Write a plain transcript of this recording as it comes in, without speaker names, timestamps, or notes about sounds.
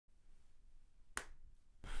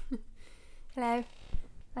Hello,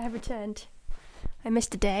 I have returned. I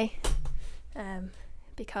missed a day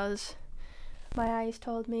because my eyes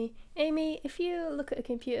told me, Amy, if you look at a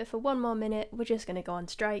computer for 1 more minute, we're just going to go on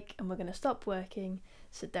strike and we're going to stop working,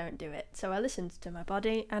 so don't do it. So I listened to my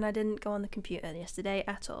body and I didn't go on the computer yesterday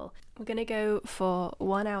at all. We're going to go for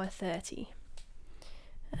 1 hour 30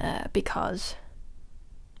 because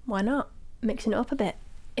why not? Mixing it up a bit.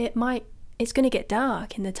 It's going to get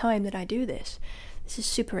dark in the time that I do this. This is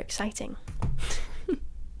super exciting.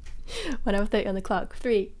 1 hour 30 on the clock.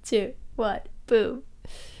 3, 2, 1, boom.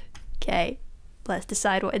 Okay, let's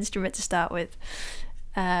decide what instrument to start with.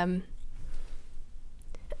 And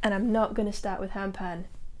I'm not going to start with handpan,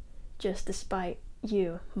 just despite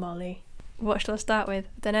you, Molly. What shall I start with?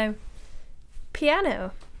 I don't know.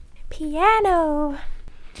 Piano. Piano.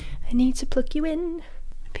 I need to plug you in.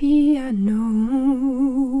 Piano.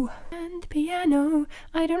 And piano.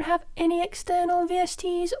 I don't have any external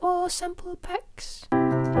VSTs or sample packs.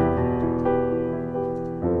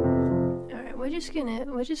 Alright, we're just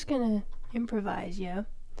gonna improvise, yeah?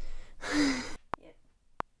 Yeah.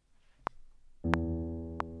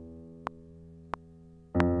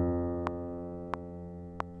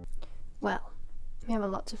 Well, we have a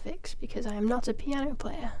lot to fix because I am not a piano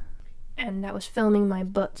player. And I was filming my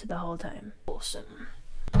butt the whole time. Awesome.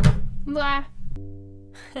 Blah.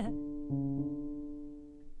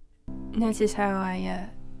 Notice how I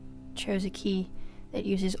chose a key that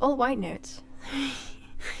uses all white notes.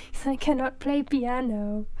 I cannot play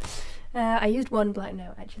piano. I used one black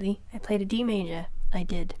note actually. I played a D major. I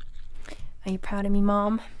did. Are you proud of me,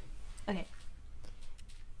 Mom? Okay.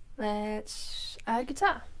 Let's add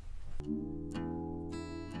guitar. I'm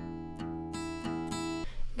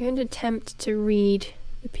going to attempt to read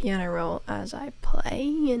the piano roll as I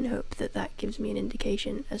play and hope that that gives me an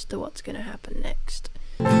indication as to what's going to happen next.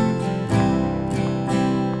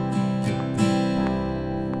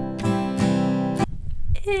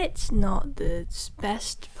 It's not the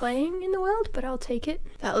best playing in the world, but I'll take it.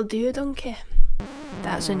 That'll do, donkey.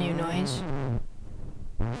 That's a new noise.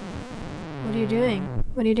 What are you doing?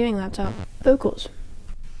 What are you doing, laptop? Vocals.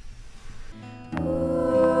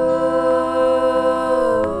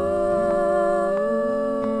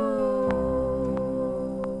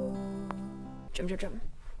 Drum, drum, drum.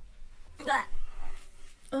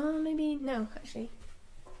 Oh, maybe no, actually.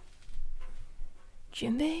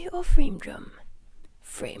 Djembe or frame drum?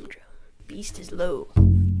 Frame drum. Beast is low.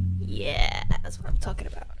 Yeah, that's what I'm talking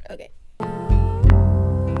about. Okay.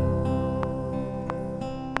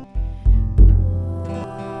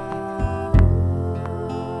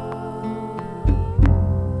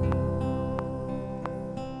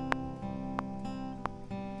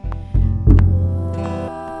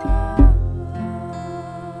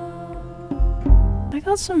 I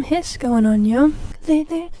got some hiss going on, yo.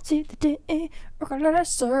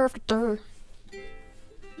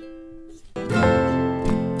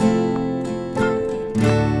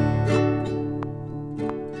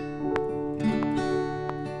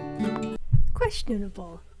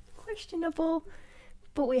 Questionable,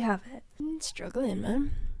 but we have it. I'm struggling,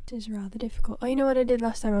 man. It is rather difficult. Oh, you know what I did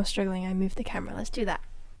last time I was struggling? I moved the camera. Let's do that.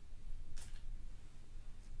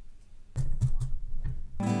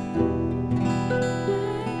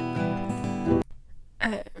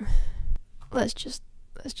 Let's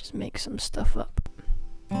just make some stuff up.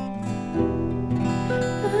 I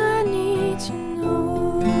need to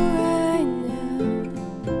know right now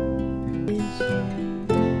is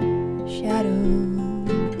shadows.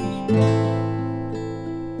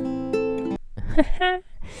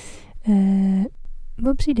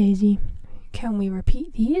 Whoopsie daisy. Can we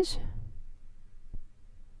repeat these?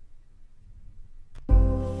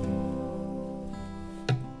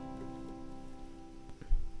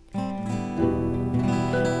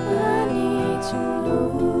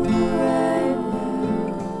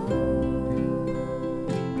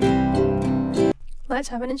 Let's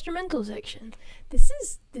have an instrumental section. This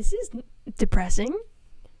is depressing,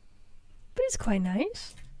 but it's quite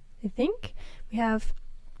nice, I think. We have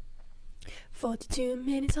 42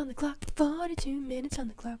 minutes on the clock, 42 minutes on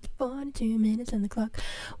the clock, 42 minutes on the clock.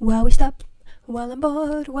 While we stop, while I'm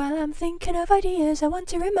bored, while I'm thinking of ideas, I want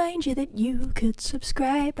to remind you that you could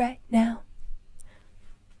subscribe right now.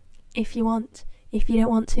 If you want. If you don't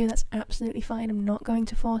want to, that's absolutely fine. I'm not going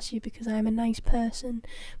to force you because I'm a nice person,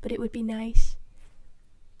 but it would be nice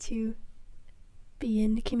to be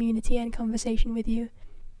in community and conversation with you.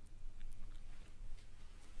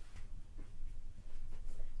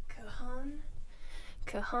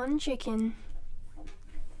 Cajon chicken.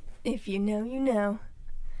 If you know, you know.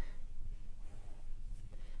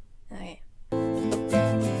 Okay.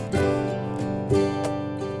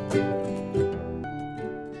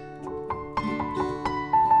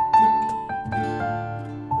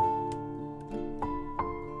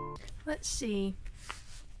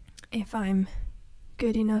 if I'm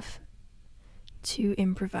good enough to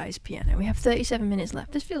improvise piano. We have 37 minutes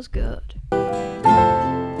left. This feels good.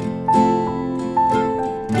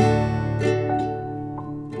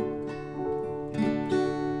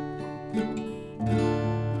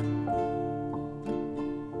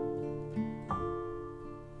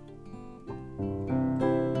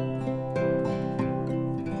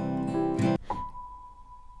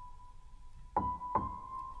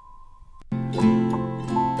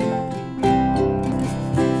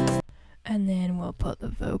 And then we'll put the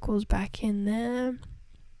vocals back in there.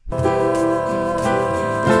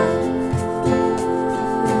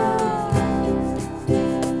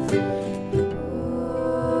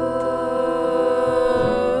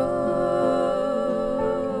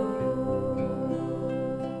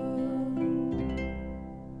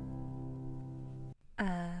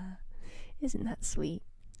 Isn't that sweet?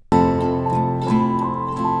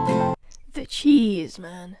 The cheese,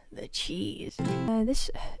 man. The cheese. This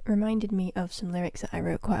reminded me of some lyrics that I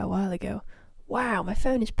wrote quite a while ago. Wow, my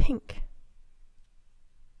phone is pink.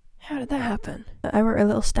 How did that happen? I wrote a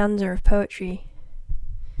little stanza of poetry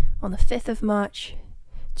on the 5th of March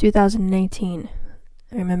 2018.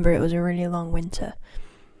 I remember it was a really long winter.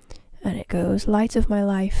 And it goes, "Light of my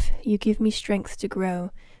life, you give me strength to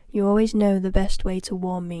grow. You always know the best way to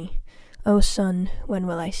warm me. Oh sun, when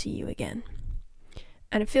will I see you again?"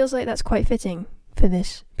 And it feels like that's quite fitting for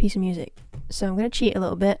this piece of music. So I'm going to cheat a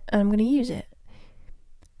little bit and I'm going to use it.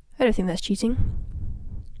 I don't think that's cheating.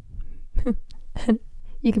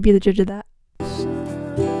 You can be the judge of that.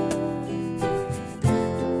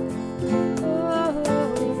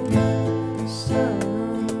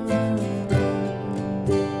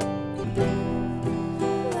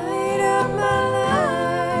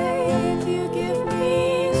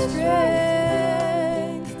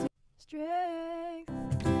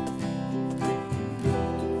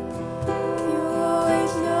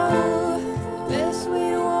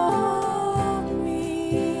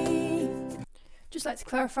 Just like to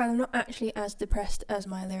clarify, I'm not actually as depressed as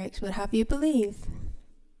my lyrics would have you believe.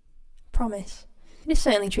 Promise. It is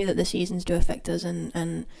certainly true that the seasons do affect us,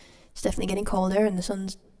 and it's definitely getting colder, and the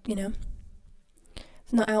sun's, you know,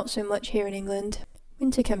 it's not out so much here in England.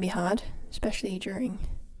 Winter can be hard, especially during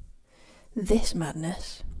this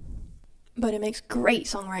madness. But it makes great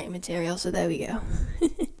songwriting material, so there we go.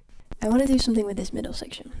 I want to do something with this middle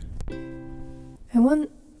section. What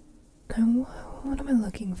am I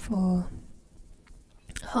looking for?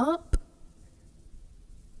 Harp?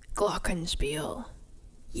 Glockenspiel.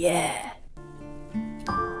 Yeah.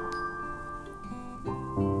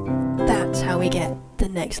 That's how we get the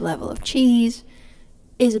next level of cheese,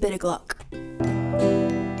 is a bit of Glock.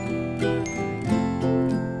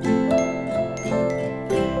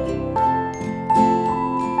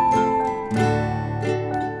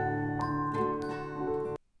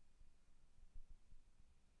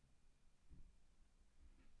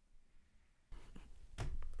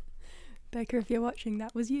 Becca, if you're watching,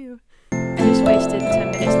 that was you. I just wasted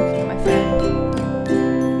 10 minutes looking at my phone.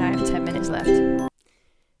 And I have 10 minutes left.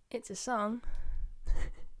 It's a song.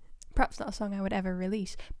 Perhaps not a song I would ever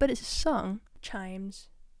release, but it's a song. Chimes.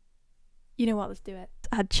 You know what, let's do it.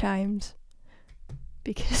 Add chimes.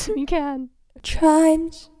 Because we can.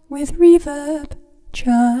 Chimes with reverb.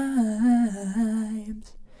 Chimes.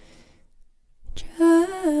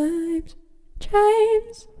 Chimes.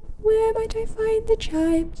 Chimes. Where might I find the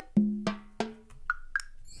chimes?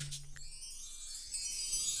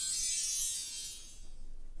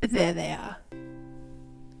 There they are.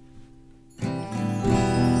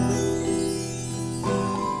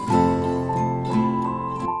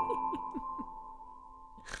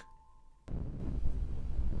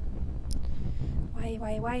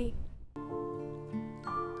 Why?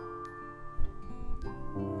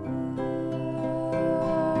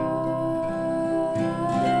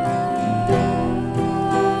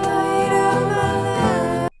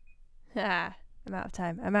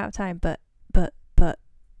 I'm out of time, but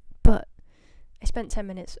I spent 10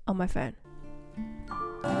 minutes on my phone.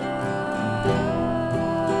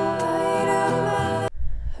 A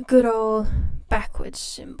good old backwards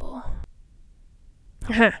symbol.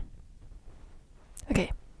 Okay,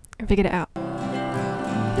 I figured it out.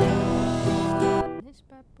 This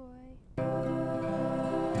bad boy.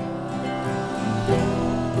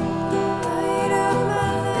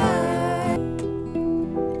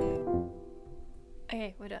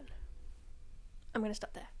 Okay, we're done. I'm gonna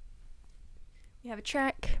stop there. We have a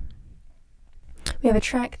track. We have a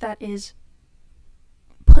track that is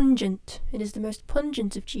pungent. It is the most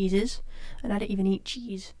pungent of cheeses, and I don't even eat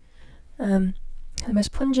cheese. The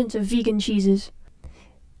most pungent of vegan cheeses.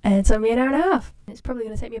 And it took me an hour and a half. It's probably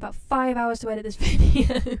going to take me about 5 hours to edit this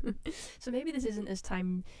video. So maybe this isn't as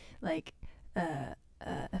time, like,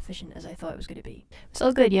 efficient as I thought it was going to be. It's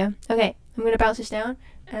all good, yeah? Okay, I'm going to bounce this down,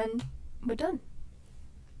 and we're done.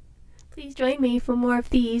 Please join me for more of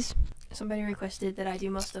these. Somebody requested that I do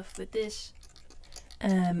more stuff with this,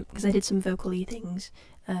 because I did some vocal-y things.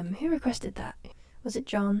 Who requested that? Was it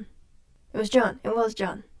John? It was John. It was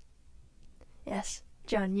John. Yes,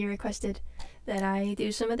 John, you requested that I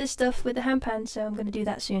do some of this stuff with the handpan, so I'm going to do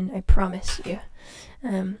that soon, I promise you.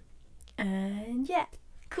 And yeah,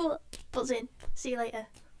 cool. Buzz in. See you later.